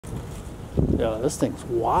Yeah, this thing's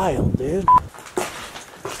wild, dude.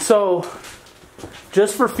 So,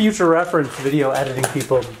 just for future reference, video editing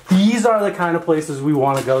people, these are the kind of places we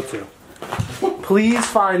want to go to. Please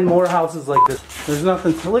find more houses like this. There's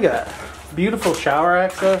nothing to look at. Beautiful shower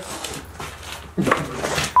access.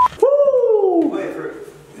 Woo! Wait for.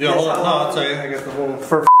 Yeah, hold on. I'll tell you. I got the whole.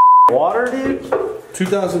 For water, dude?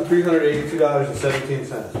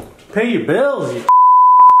 $2,382.17. Pay your bills, you.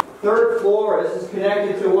 Third floor. This is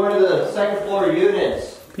connected to one of the second floor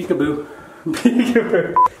units. Peekaboo.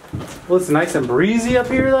 Peekaboo. Well, it's nice and breezy up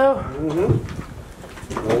here, though.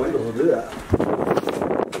 Mm-hmm. No window will do that.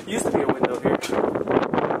 Used to be a window here.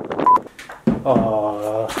 I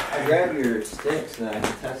grabbed your sticks and I can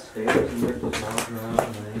test favors and rip those mounts around.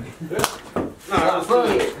 No, that was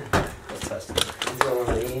funny. Let's test it. Is it one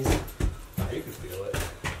of these? You can feel it.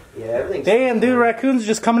 Yeah, everything's. Damn, dude, raccoons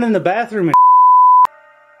just coming in the bathroom and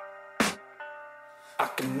I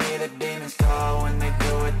can hear the demons call when they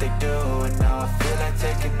do what they do. And now I feel like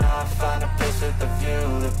taking off, find a place with a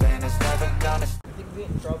view. The pain is never gonna.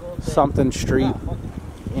 something street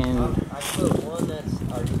in. I could put one that's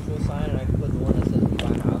our usual sign, and I could put the one that says we buy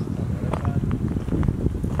a house on the other side.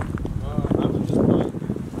 I would just put.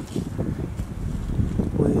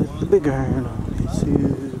 With big iron on his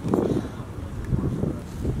suit.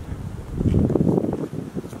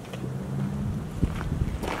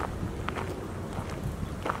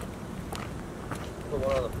 Put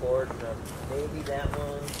one on the porch, and maybe that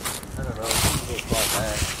one. I don't know. It's a little far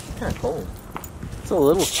back. It's kind of cold. It's a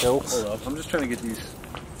little chills. Hold up. I'm just trying to get these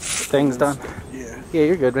Things done. Yeah. Yeah,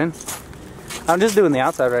 you're good, man. I'm just doing the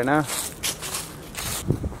outside right now.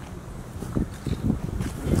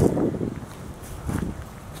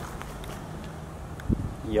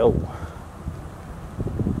 Yo.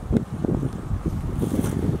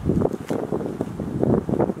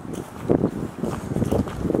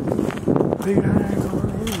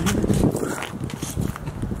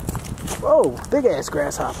 Whoa, big ass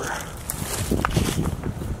grasshopper.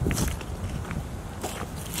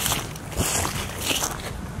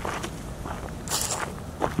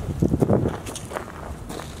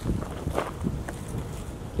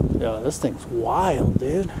 Yo, this thing's wild,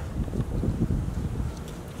 dude.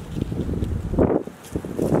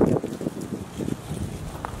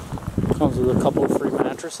 Comes with a couple of free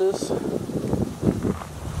mattresses.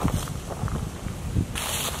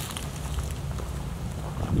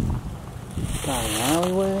 Got an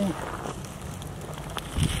alleyway.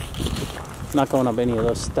 Not going up any of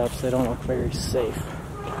those steps, they don't look very safe.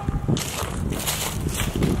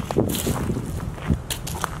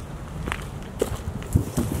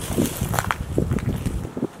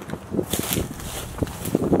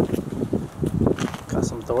 Got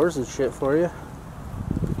some doors and shit for you.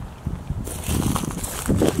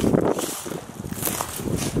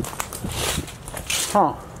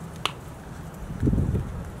 Huh.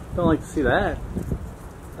 Don't like to see that.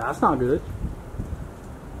 That's not good.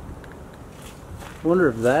 I wonder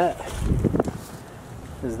if that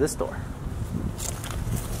is this door.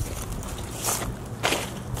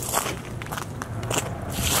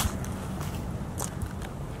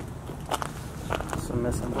 Some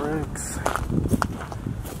missing bricks.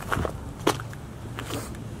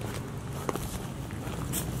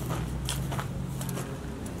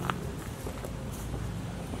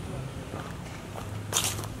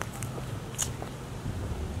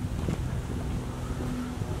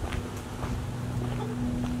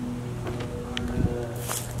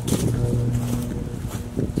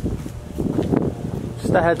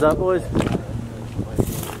 Just a heads up, boys.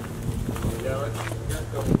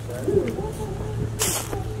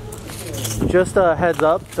 Just a heads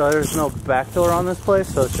up, there's no back door on this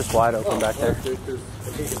place, so it's just wide open back there.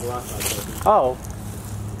 Oh,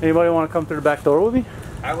 anybody want to come through the back door with me?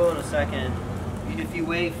 I will in a second. If you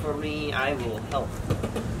wait for me, I will help.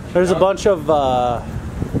 There's a bunch of, I'll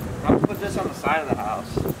put this on the side of the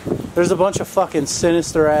house. there's a bunch of fucking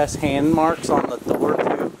sinister ass hand marks on the door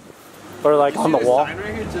too. Or like on the wall. Sign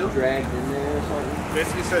right here too. Dragged in there or something.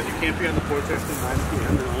 Basically says you can't be on the porch after 9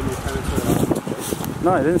 p.m. and only tenants are allowed.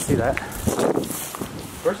 No, I didn't see that.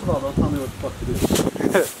 First of all, don't tell me what the fuck to do.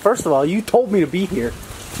 First of all, you told me to be here.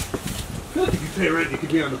 If you pay rent, you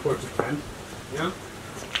could be on the porch at 10. Yeah?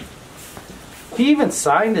 He even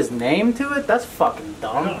signed his name to it? That's fucking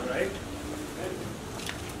dumb. I know, right?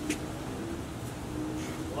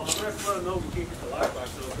 Well, I'm going to let them know we can't get the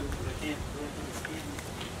lockbox open because I can't go into the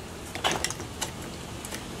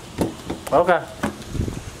scheme. Okay.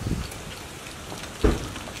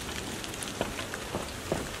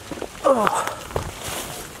 Oh.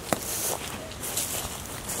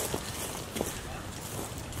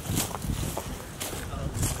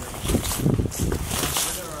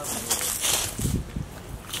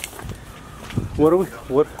 What are we?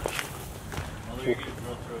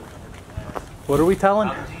 What are we telling?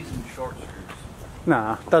 I was using short screws.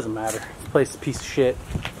 Nah, doesn't matter. This place is a piece of shit.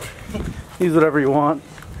 Use whatever you want.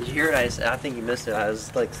 Did you hear it? I think you missed it. I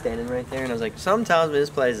was like standing right there and I was like, sometimes this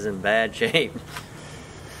place is in bad shape.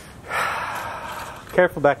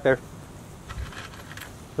 Careful back there.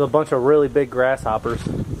 There's a bunch of really big grasshoppers.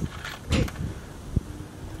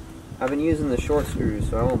 I've been using the short screws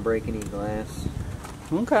so I won't break any glass.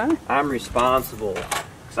 Okay. I'm responsible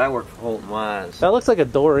because I work for Holton Wise. That looks like a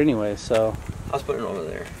door anyway, so. I was putting it over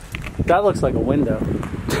there. That looks like a window.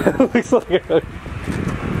 That looks like a...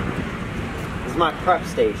 This is my prep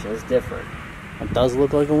station. It's different. It does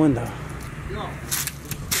look like a window. No.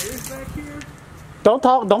 Stairs back here? Don't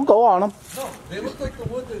talk, don't go on them. No, they look like the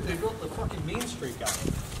wood that they built the fucking Main Street out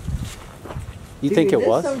of. You think it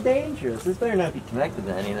was? This is so dangerous. This better not be connected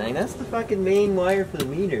to anything. That's the fucking main wire for the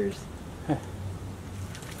meters.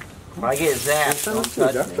 If I get zapped, don't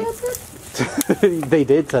touch me. They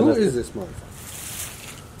did send Who us. is this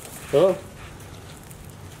motherfucker?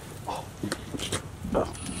 Oh.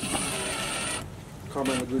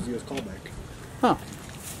 Carmine Laguzio's callback. Huh.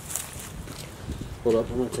 Hold up,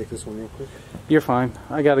 I'm gonna take this one real quick. You're fine.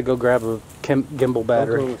 I gotta go grab a gimbal Don't go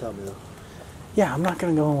battery. in without me though. Yeah, I'm not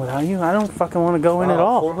gonna go in without you. I don't fucking want to go in at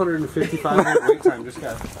all. 455 minute wait time just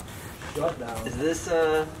got shut down. Is this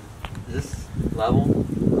level?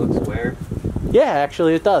 Looks square. Yeah,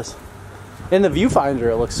 actually it does. In the viewfinder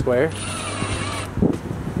it looks square.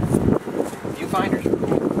 Viewfinders are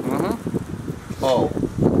cool. Oh,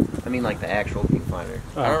 I mean like the actual viewfinder.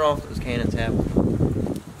 I don't know if those Canons have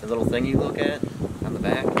the little thing you look at on the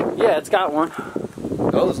back. Yeah, it's got one.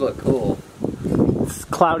 Those look cool. It's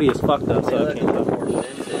cloudy as fuck though, so I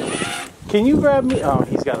can't tell. Can you grab me? Oh,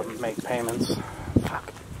 he's got to make payments.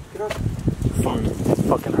 Fuck. Get up.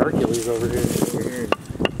 Fucking Hercules over here. Weird.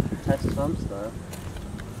 That's some stuff.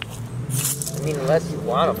 I mean, unless you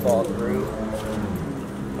want to fall through.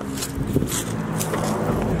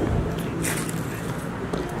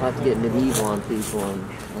 I'll have to get medieval on people and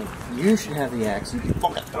like, you should have the axe. You can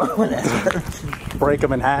fucking throw it at her. Break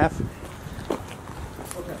them in half.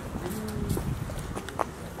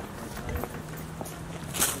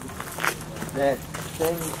 That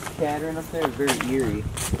thing chattering up there is very eerie.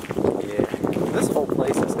 Yeah. This whole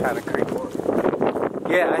place is kind of creepy.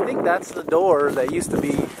 Yeah, I think that's the door that used to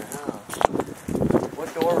be.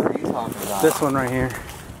 What door were you talking about? This one right here.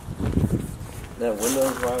 That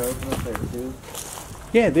window's wide open up there too.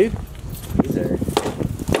 Yeah, dude. These are.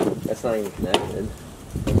 That's not even connected.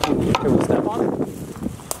 Can we step on it?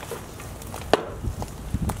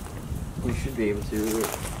 We should be able to.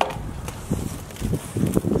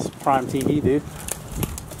 It's prime TV, dude.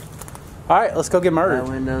 All right, let's go get That murdered.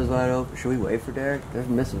 window's wide open. Should we wait for Derek? There's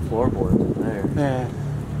missing floorboards in there. Yeah.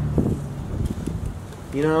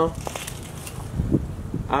 You know,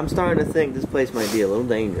 I'm starting to think this place might be a little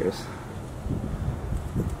dangerous.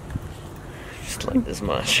 Just like this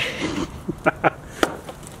much.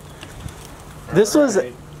 This was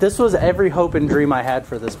every hope and dream I had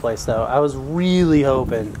for this place, though. I was really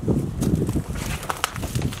hoping.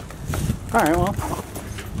 All right, well.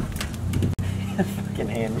 Fucking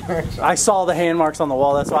hand marks. I saw the hand marks on the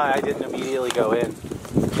wall. That's why I didn't immediately go in.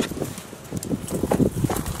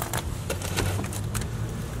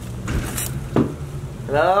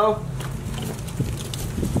 Hello?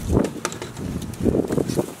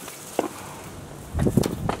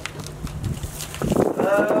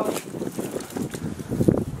 Hello?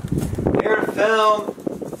 Here to film.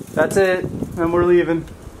 That's it. And we're leaving.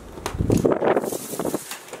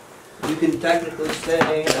 You can technically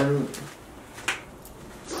stay and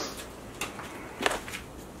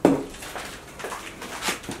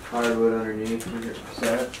hardwood underneath your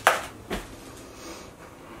set.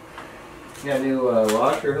 Got new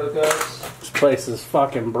washer hookups. This place is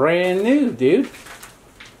fucking brand new, dude.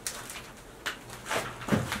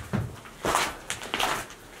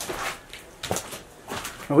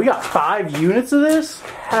 And we got 5 units of this?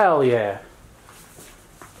 Hell yeah.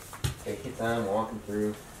 Take your time walking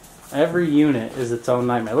through. Every unit is its own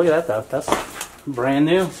nightmare. Look at that though. That's brand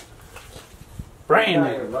new. Brand You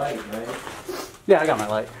got your new. light, right? Yeah, I got my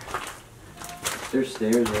light. There's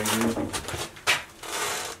stairs right here.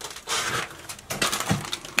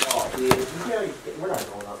 Oh, dude, we're not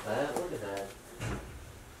going up that. Look at that.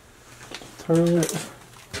 Toilet.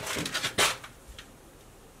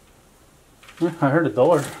 I heard a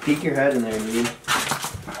door. Peek your head in there, dude.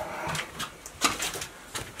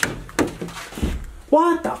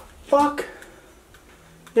 What the fuck?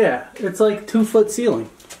 Yeah, it's like 2-foot ceiling.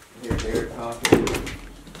 Your hair talking.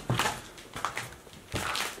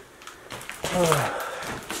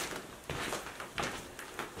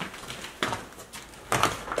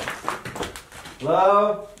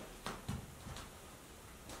 Hello?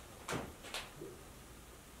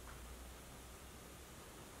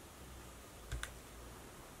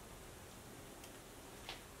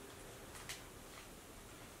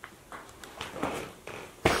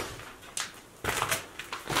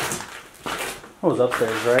 I was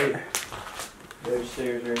upstairs, right? There's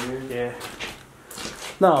stairs right here. Yeah.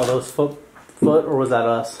 No, those foot, or was that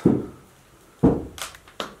us? I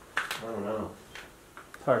don't know.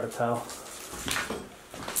 It's hard to tell.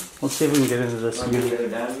 Let's see if we can get into this Want me to unit. go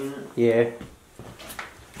down unit? Yeah.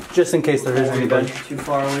 Just in case there is anybody. Too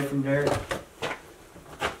far away from Derek? I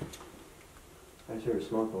just heard a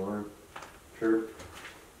smoke alarm. Sure.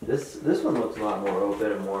 This one looks a lot more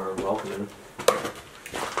open and more welcoming.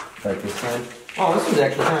 Like this side. Oh, this one's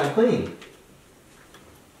actually kind of clean.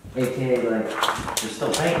 AKA, like, there's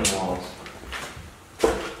still paint in the walls.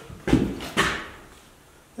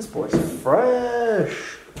 This boy's fresh.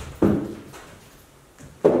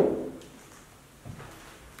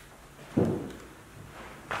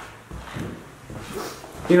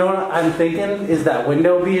 You know what I'm thinking is that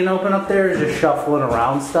window being open up there is just shuffling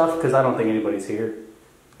around stuff because I don't think anybody's here.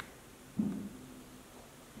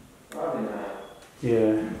 Probably not.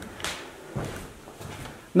 Yeah.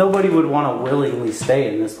 Nobody would want to willingly stay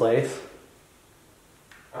in this place.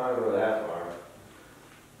 I don't go that far.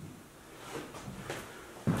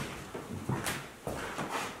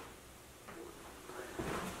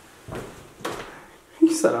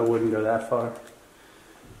 You said I wouldn't go that far.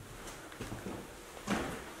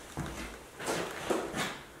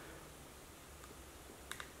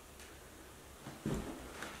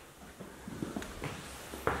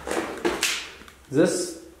 Is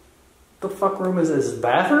this the fuck room? Is this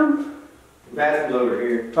bathroom? Bathroom's over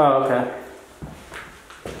here. Oh, okay.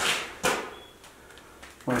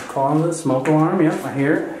 We're calling it smoke alarm. Yep, I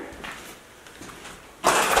hear it.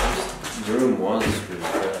 This room was screwed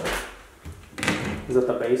up. Is it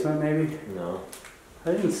the basement, maybe? No.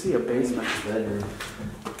 I didn't see a basement. Bedroom.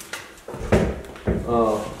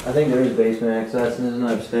 Oh, I think there is basement access and there's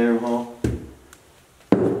another stair hall.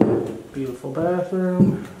 Beautiful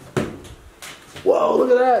bathroom. Whoa, look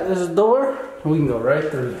at that. There's a door. We can go right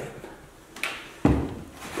through it.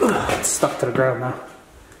 Ugh, it's stuck to the ground now.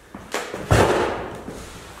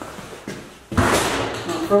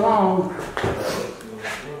 Not for long.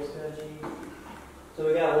 So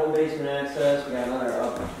we got one basement access, we got another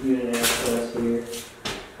up unit access here.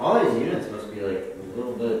 All these units must be like a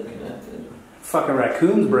little bit connected. Fucking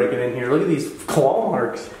raccoons breaking in here. Look at these claw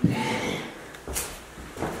marks.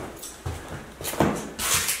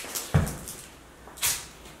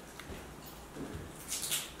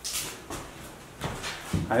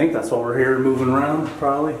 I think that's what we're here moving around,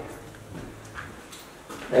 probably.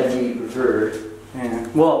 That'd be preferred. Yeah.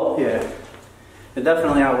 Well, yeah. It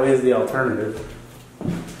definitely outweighs the alternative.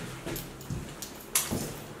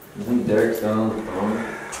 I think Derek's done on the phone.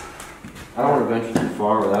 I don't want to venture too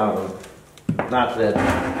far without him. Not that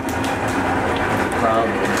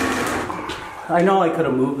problem. I know I could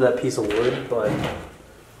have moved that piece of wood, but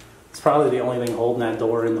it's probably the only thing holding that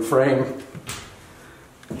door in the frame.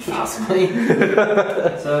 Possibly.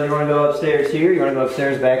 So you want to go upstairs here? You want to go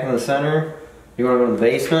upstairs back in the center? You want to go to the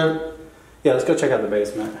basement? Yeah, let's go check out the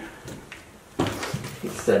basement. He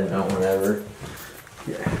said no whenever.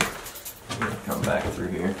 Yeah. Come back through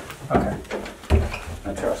here. Okay.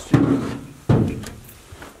 I trust you.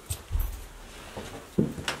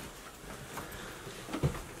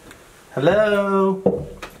 Hello?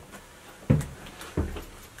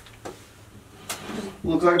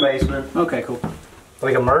 Looks like a basement. Okay, cool.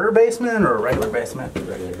 Like a murder basement or a regular basement?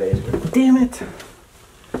 Regular basement. Damn it.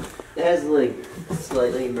 It has like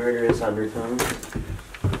slightly murderous undertones.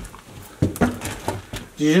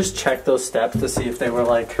 Did you just check those steps to see if they were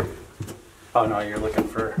like... Oh no, you're looking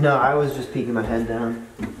for... No, I was just peeking my head down.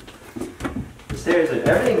 The stairs,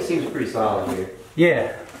 everything seems pretty solid here.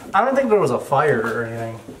 Yeah. I don't think there was a fire or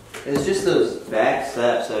anything. It's just those back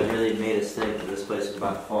steps that really made us think that this place was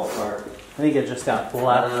about to fall apart. I think it just got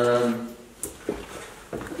left.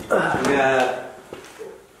 We got a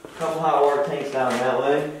couple hot water tanks down that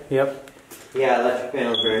way. Yep. Yeah, electric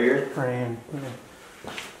panels right here. Right.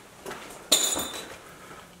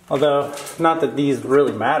 Although, not that these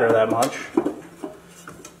really matter that much.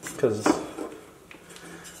 Because...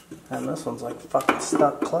 And this one's like fucking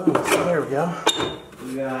stuck closed. So there we go.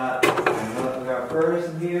 We got a furnace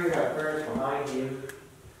in here, we got a furnace behind you.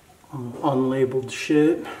 Unlabeled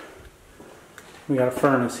shit. We got a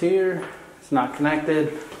furnace here. It's not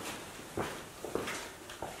connected.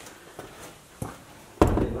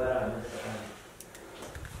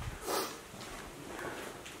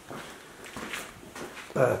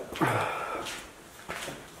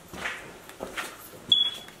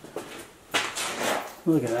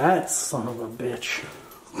 Look at that son of a bitch.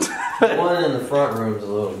 The one in the front room is a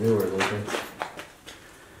little newer looking.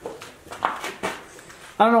 I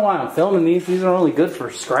don't know why I'm filming these. These are only good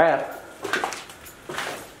for scrap.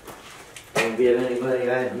 Don't give anybody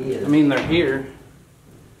ideas. I mean, they're here.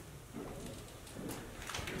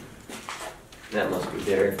 That must be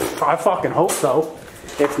Derek. I fucking hope so.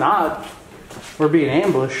 If not, we're being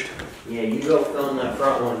ambushed. Yeah, you go film that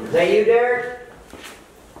front one. Is that you, Derek?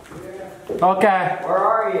 Okay. Where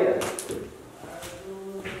are you?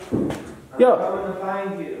 Yo, I'm coming to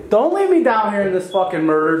find you. don't leave me down here in this fucking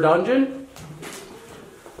murder dungeon.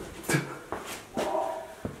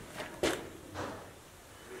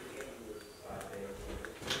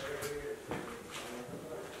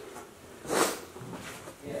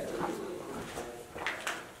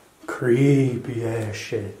 Creepy ass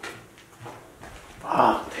shit.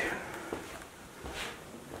 Wow, dude.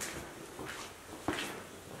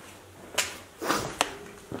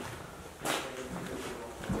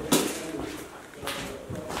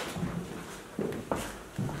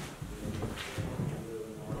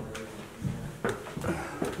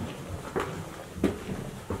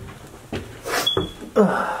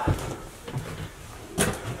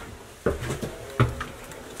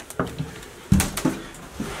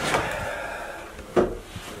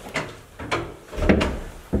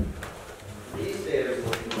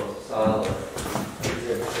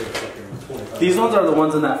 These ones are the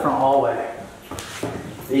ones in that front hallway.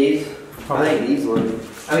 These? I think these look.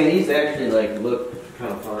 I mean, these actually like look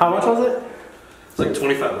kind of fun. How much was it? It's like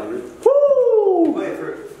 2,500. Woo! Wait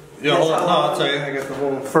for. Yeah, hold on. No, I'll tell you. I got the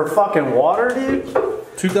whole. For fucking water, dude?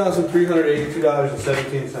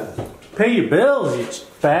 $2,382.17. Pay your bills, you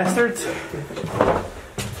bastards.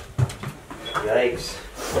 Yikes.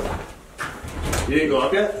 You didn't go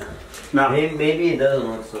up yet? No. Maybe it doesn't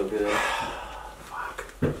look so good. Fuck.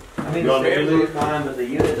 I mean, You the want me to stairs leave? look fine, but the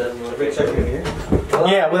unit doesn't look. Wait, check in here.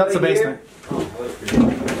 Yeah, well, that's the basement.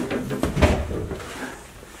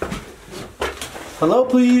 Hello,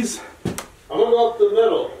 please. I'm gonna go up the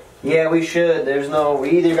middle. Yeah, we should. There's no.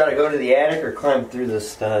 We either got to go to the attic or climb through this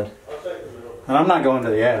stud. I'll take the middle. And I'm not going to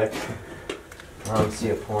the attic. I don't see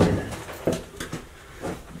a point. I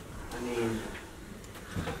mean,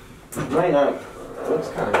 it might not. It looks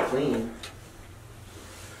kind of clean.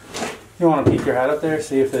 You want to peek your head up there,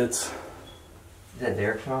 see if it's... Is that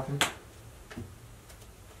Derek talking?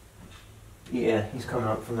 Yeah, he's coming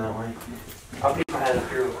up from that way. I'll peek my head up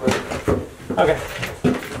here real quick. Okay.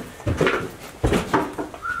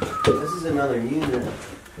 This is another unit.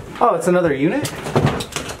 Oh, it's another unit?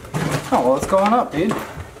 Oh, well, it's going up, dude.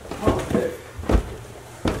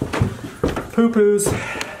 Poo-poos.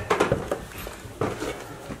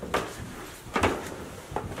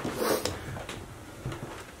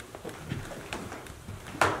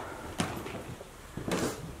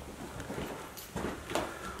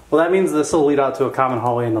 Well, that means this will lead out to a common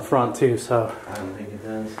hallway in the front, too, so... I don't think it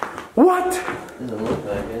does. What? Doesn't look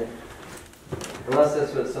like it. Unless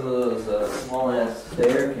that's what some of those small-ass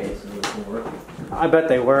staircases were. I bet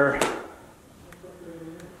they were.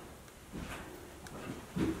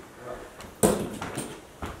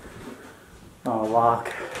 Oh,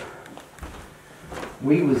 lock.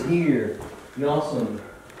 We was here. You also...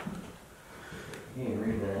 You can't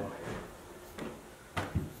read that.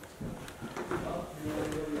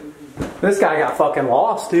 This guy got fucking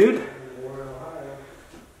lost, dude.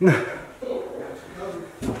 That's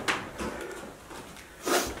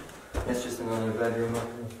just another bedroom up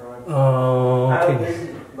in the front. Oh, okay.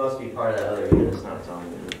 This must be part of that other unit. It's not its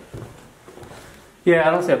own unit. Yeah,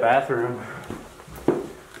 I don't see a bathroom.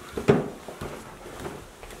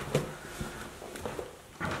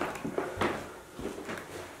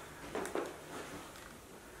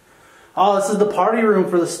 Oh, this is the party room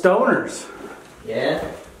for the stoners. Yeah?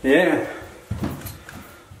 Yeah.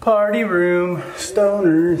 Party room,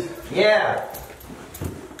 stoners. Yeah!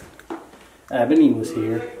 Ebony was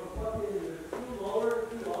here.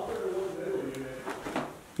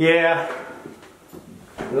 Yeah.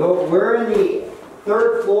 No, we're in the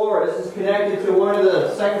 3rd floor. This is connected to one of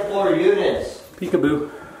the 2nd floor units. Peekaboo.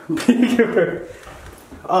 Peekaboo.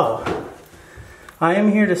 Oh. I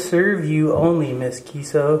am here to serve you only, Miss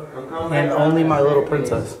Kiso. And only my little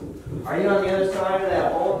princess. Are you on the other side of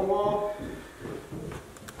that hole in the wall?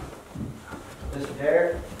 Mr.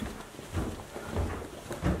 Derek?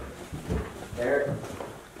 Derek?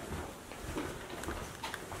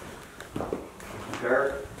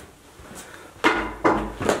 Derek?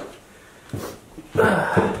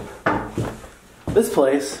 This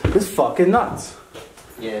place is fucking nuts.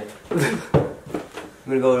 Yeah. I'm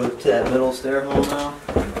gonna go to that middle stair hole now.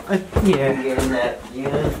 Yeah, Get in that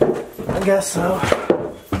unit. I guess so.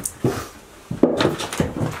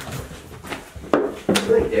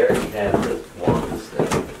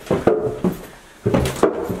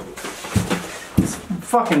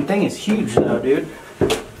 fucking thing is huge though, dude.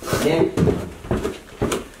 Yeah.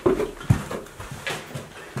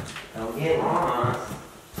 Don't get lost.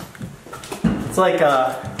 It's like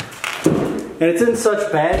and it's in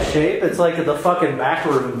such bad shape, it's like the fucking back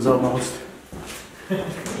rooms almost. I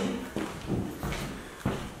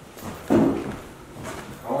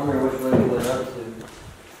wonder which way we went up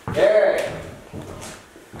to. Derek!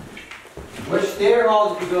 Which stair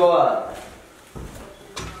hall did you go up?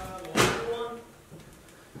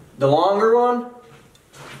 The longer one?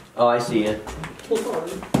 Oh, I see it.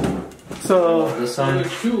 So, This sign?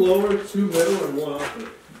 There's 2 lower, 2 middle, and 1 upper.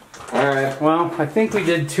 Alright. well, I think we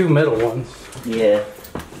did 2 middle ones. Yeah.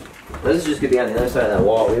 This is just gonna be on the other side of that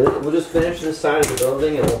wall. We'll just finish this side of the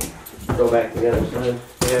building and we'll go back to the other side.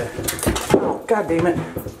 Yeah. God damn it.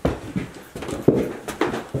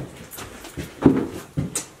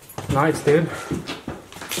 Nice, dude.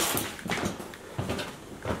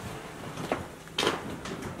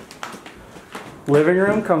 Living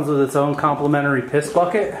room comes with its own complimentary piss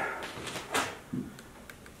bucket.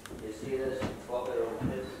 You see this? 12-bit over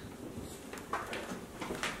this.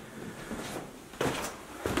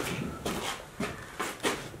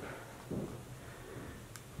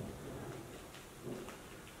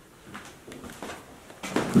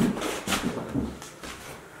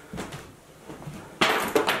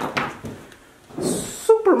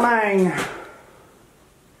 Superman.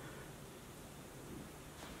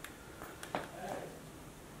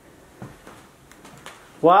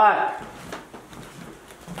 What?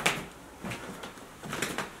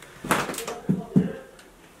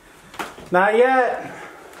 Not yet.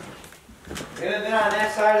 We haven't been on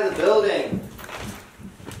that side of the building.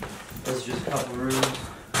 This is just a couple rooms.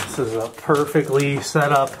 This is a perfectly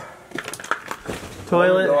set up Go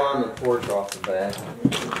toilet. on the porch off the back.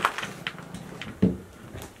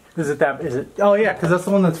 Is it that? Is it? Oh yeah, because that's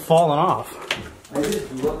the one that's fallen off. It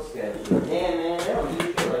just looks sketchy. Damn, man, they don't do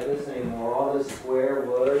shit like this anymore. All this square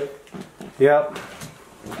wood. Yep.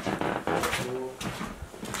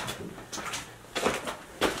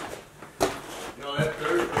 No, that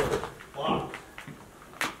 3rd floor block.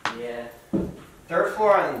 Yeah. 3rd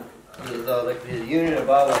floor on the unit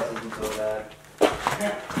above us isn't so bad.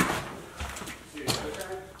 See,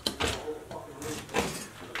 okay?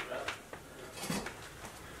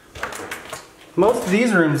 Most of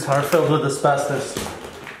these rooms are filled with asbestos.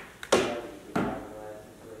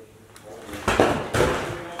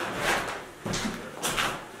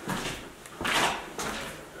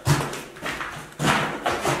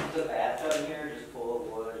 The bathtub here just full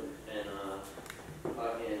of wood and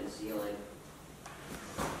fucking ceiling.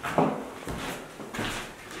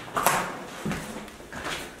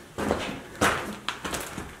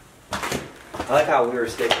 I like how we were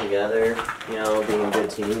sticking together, you know, being a good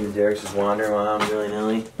team, and Derek's just wandering around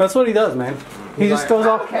willy-nilly. That's what he does, man. He just goes I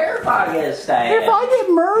off. don't care if I get stabbed. If I get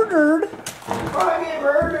murdered. If I get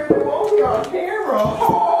murdered, it won't be on camera.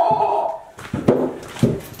 Oh!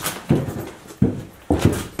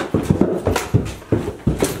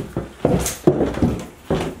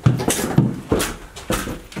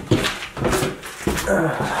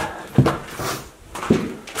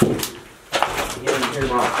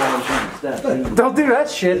 Don't do that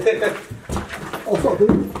shit.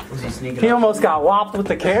 Was he sneaking He up? almost got whopped with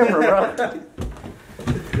the camera, bro.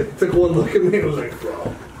 Took one look at me and was like, bro.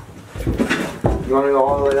 You want to go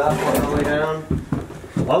all the way up, all the way down?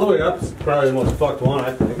 All the way up is probably the most fucked one,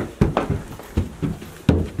 I think.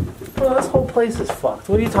 Bro, this whole place is fucked.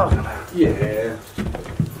 What are you talking about? Yeah.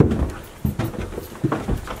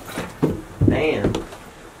 Man.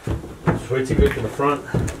 Just wait till you get to the front.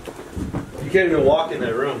 You can't even walk in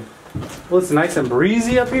that room. Well, it's nice and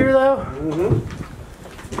breezy up here, though.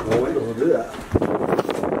 Mm-hmm. No window will do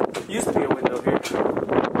that. Used to be a window here.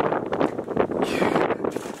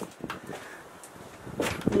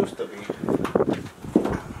 Used to be.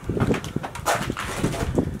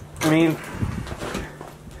 I mean,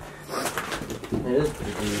 It is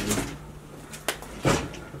pretty easy.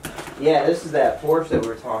 Yeah, this is that porch that we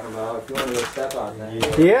were talking about. If you want to go step on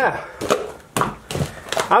that. yeah.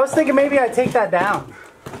 I was thinking maybe I'd take that down.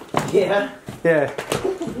 Yeah. Yeah.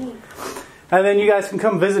 And then you guys can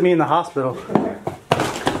come visit me in the hospital.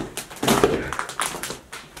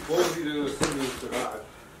 What would you do as soon as you survive?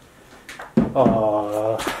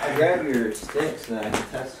 I grab your sticks and I can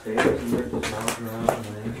test favors and rip this mountain around and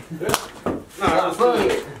then... No, I was Fuck doing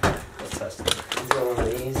it. Let's test it. You got one of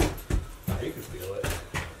these? You can feel it.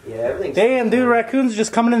 Yeah, everything's... Damn, dude, raccoons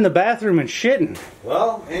just coming in the bathroom and shitting.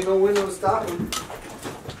 Well, ain't no window to stop him.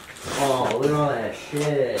 Oh, look at all that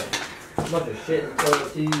shit. A bunch of shit in the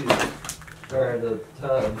toilet too. Or the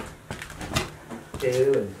tub.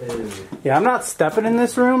 2 and 2. Yeah, I'm not stepping in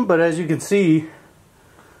this room, but as you can see,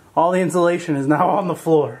 all the insulation is now on the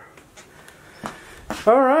floor.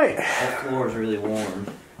 All right. That floor is really warm.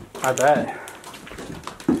 I bet.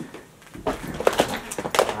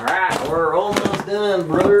 Alright, we're almost done,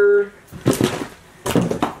 brother.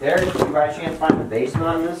 There, did you by chance find the basement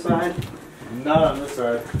on this side? Not on this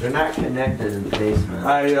side. They're not connected in the basement.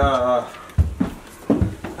 I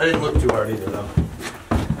didn't look too hard either though.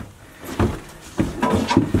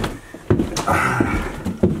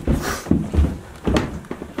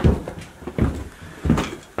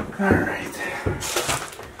 Alright.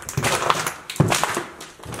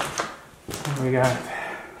 We got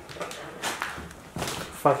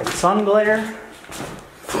fucking sun glare.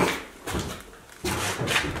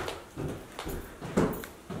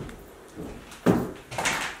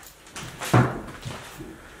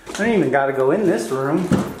 I ain't even gotta go in this room.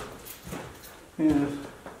 Yeah.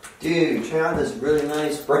 Dude, check out this really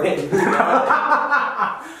nice brand new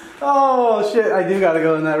Oh shit, I do gotta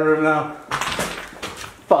go in that room now.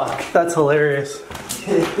 Fuck, that's hilarious.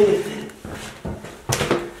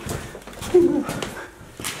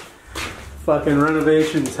 Fucking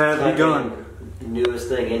renovations have begun. Newest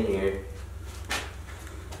thing in here.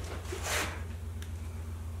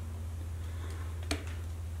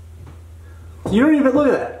 You don't even look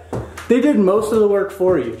at that. They did most of the work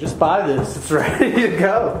for you. Just buy this, it's ready to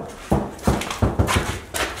go.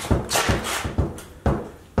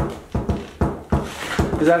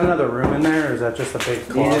 Is that another room in there, or is that just a big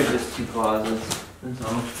closet? These are just 2 closets. That's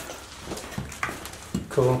all.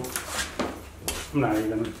 Cool. I'm not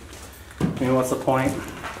even. I mean, what's the point?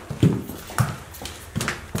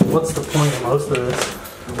 What's the point of most of this?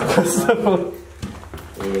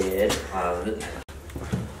 Yeah, it's a closet.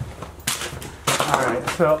 Alright,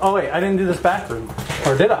 so, oh wait, I didn't do this bathroom.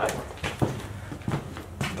 Or did I?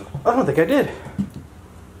 I don't think I did.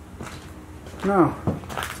 No.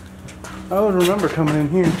 I would remember coming in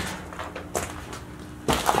here.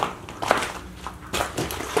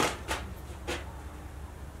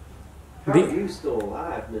 How are you still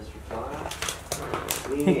alive, Mr.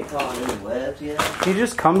 Fly? You ain't get caught in any webs yet? He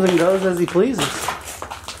just comes and goes as he pleases.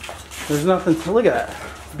 There's nothing to look at.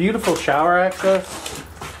 Beautiful shower access.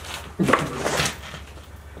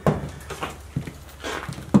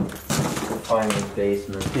 Finally,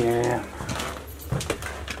 basement. Yeah.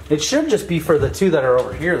 It should just be for the 2 that are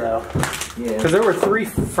over here, though. Yeah. Because there were 3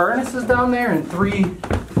 furnaces down there and 3.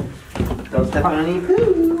 Don't step on any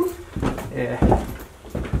poo. Yeah.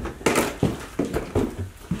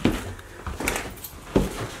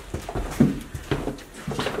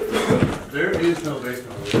 There is no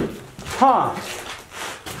basement over here. Huh.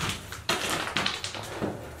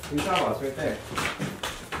 What are you talking about? It's right there.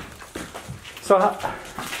 So,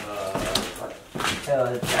 Hell,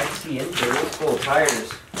 I can see into it. It's full of tires.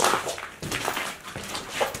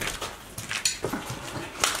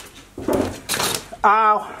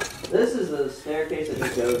 ow. This is the staircase that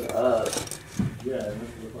just goes up. Yeah, it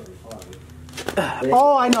makes it look like a closet.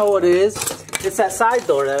 Oh, I know what it is. It's that side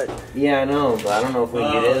door that. Yeah, I know, but I don't know if we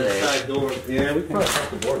can get in there. Side door. Yeah, we can probably cut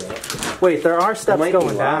the board out. Wait, there are It steps might be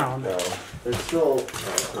going locked, down. though. There's still. No,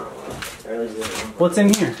 it's not locked. Or at least there's one. What's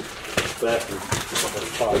in here?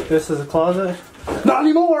 Bathroom. This is a closet. Not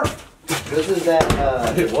anymore. This is that.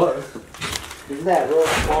 It was. This is that real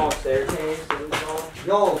small staircase that we saw.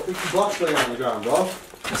 Yo, $50 laying on the ground, bro.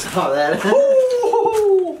 I saw that.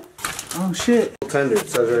 Oh shit. Tender, it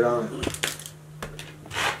says right on it.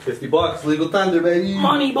 $50, legal tender, baby.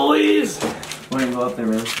 Money, boys. Why don't you go up there,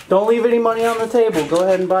 man? Don't leave any money on the table. Go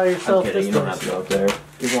ahead and buy I'm yourself kidding, this you don't have to go up there.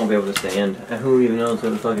 You won't be able to stand. And who even knows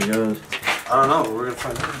where the fuck it goes? I don't know, but we're gonna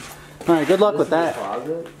find out. All right, good luck with This is that. the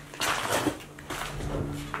closet?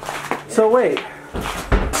 So wait,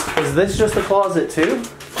 is this just a closet too?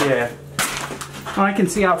 Yeah. Oh, I can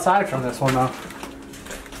see outside from this one though.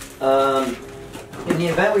 In the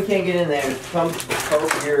event we can't get in there, come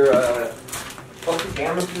poke your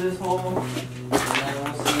camera through this hole, and then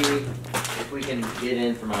we'll see if we can get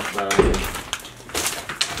in from outside.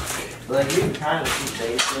 Like, you can kind of see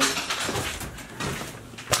basement.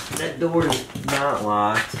 That door is not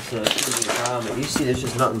locked, so it shouldn't be a problem. But you see, there's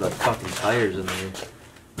just nothing but fucking tires in there.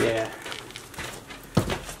 Yeah.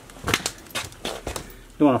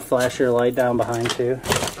 You want to flash your light down behind too,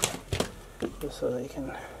 just so they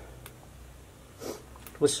can.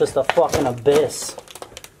 It's just a fucking abyss.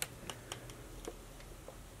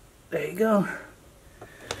 There you go.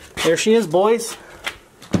 There she is, boys.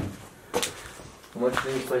 How much do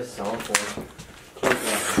you think this place is selling for?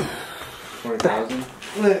 20,000.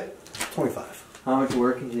 25. How much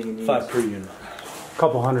work do you think it needs? 5 per unit.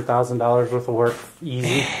 Couple $100,000 worth of work,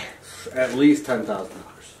 easy. At least $10,000.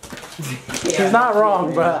 He's not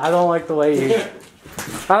wrong, but I don't like the way you.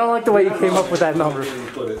 I don't like the way you came up with that number.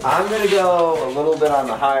 I'm gonna go a little bit on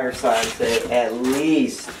the higher side and say at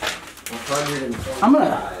least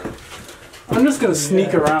 125. I'm just gonna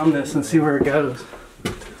sneak around this and see where it goes.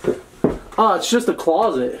 Oh, it's just a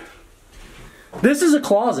closet. This is a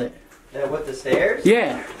closet. Yeah, what, the stairs?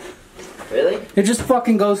 Yeah. Really? It just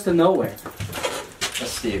fucking goes to nowhere.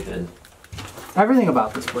 That's stupid. Everything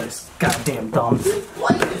about this place, goddamn dumb.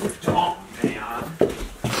 What is dumb, man?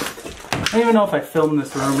 I don't even know if I filmed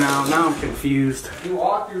this room now. Now I'm confused. You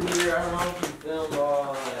walk through here, I don't know if you filmed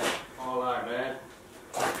all that, man.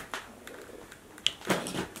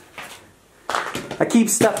 I keep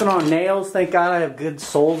stepping on nails. Thank God I have good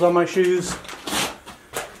soles on my shoes.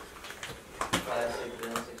 Classic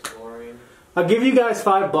exploring. I'll give you guys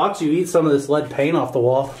 $5. You eat some of this lead paint off the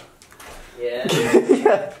wall. Yeah.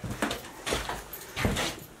 Yeah.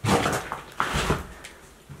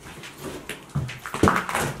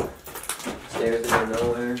 Stairs that go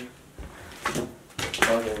nowhere.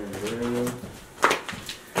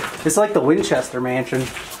 It's like the Winchester Mansion.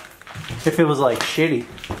 If it was like shitty.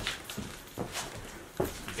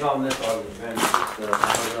 Oh, I miss all the adventures. So I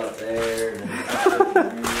was up there, and I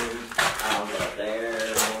was up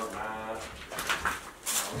there,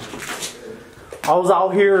 I was out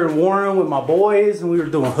here in Warren with my boys and we were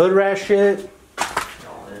doing hood rat shit.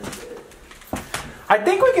 I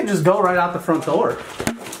think we can just go right out the front door.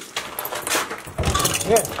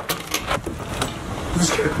 Yeah.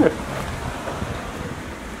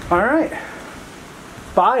 Alright.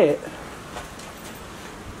 Buy it.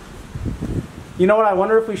 You know what? I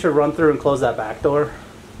wonder if we should run through and close that back door.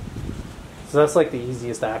 So that's like the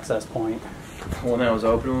easiest access point. The one that was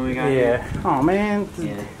open when we got here? Yeah. Oh man.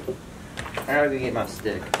 Yeah. I gotta get my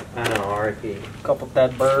stick. I know, R.I.P. Couple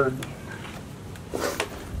dead bird.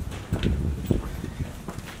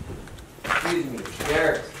 Excuse me,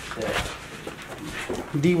 sheriff's stick.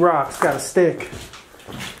 D-Rock's got a stick.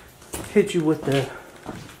 Hit you with the...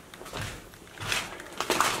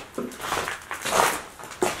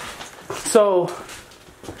 So,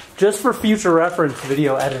 just for future reference,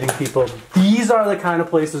 video editing people, these are the kind of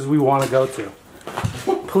places we want to go to.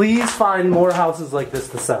 Please find more houses like this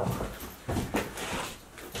to sell.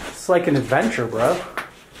 It's like an adventure, bro.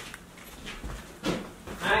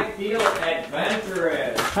 I feel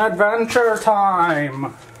adventurous. Adventure time.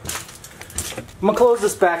 I'm gonna close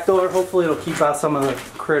this back door. Hopefully it'll keep out some of the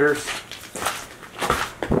critters.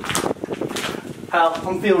 Hell,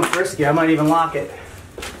 I'm feeling frisky. I might even lock it.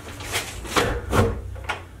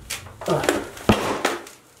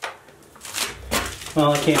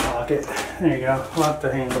 Well, I can't lock it. There you go. Lock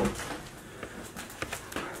the handle.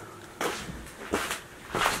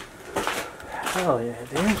 Hell yeah,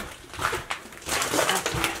 dude.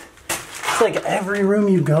 It's like every room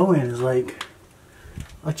you go in is like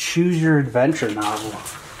a choose your adventure novel.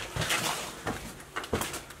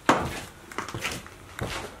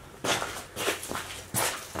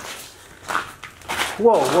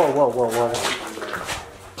 Whoa, whoa, whoa, whoa, whoa.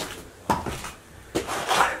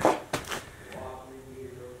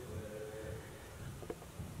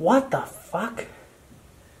 What the fuck?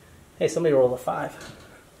 Hey, somebody roll a 5.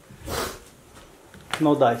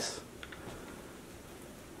 No dice.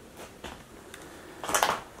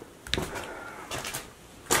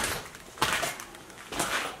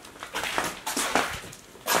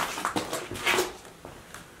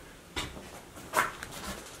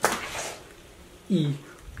 E.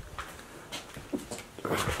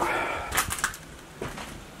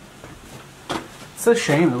 It's a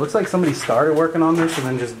shame. It looks like somebody started working on this and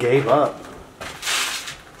then just gave up.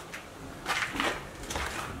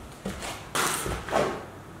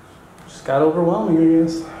 Just got overwhelming, I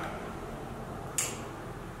guess.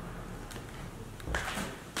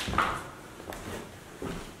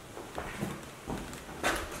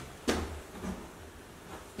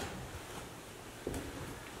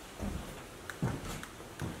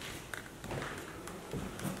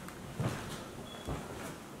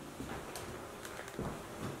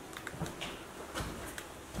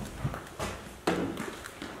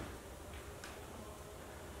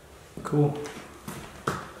 Cool.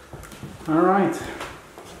 All right.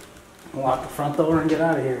 Lock the front door and get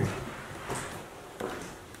out of here.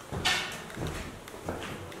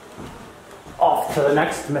 Off to the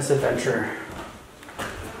next misadventure.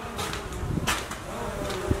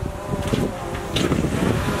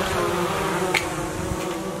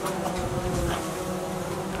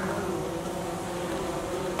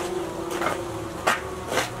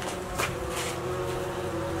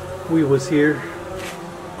 We was here.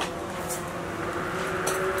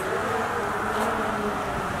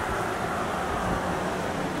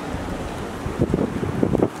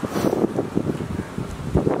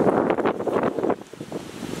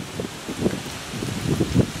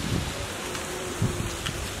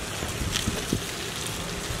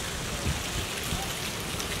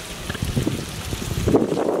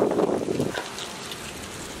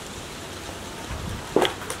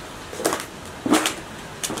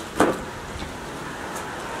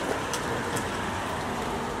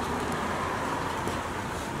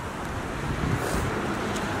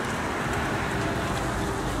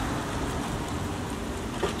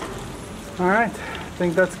 All right, I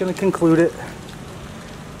think that's gonna conclude it.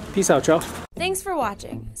 Peace out, y'all. Thanks for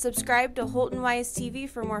watching. Subscribe to Holton Wise TV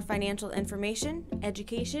for more financial information,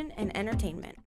 education, and entertainment.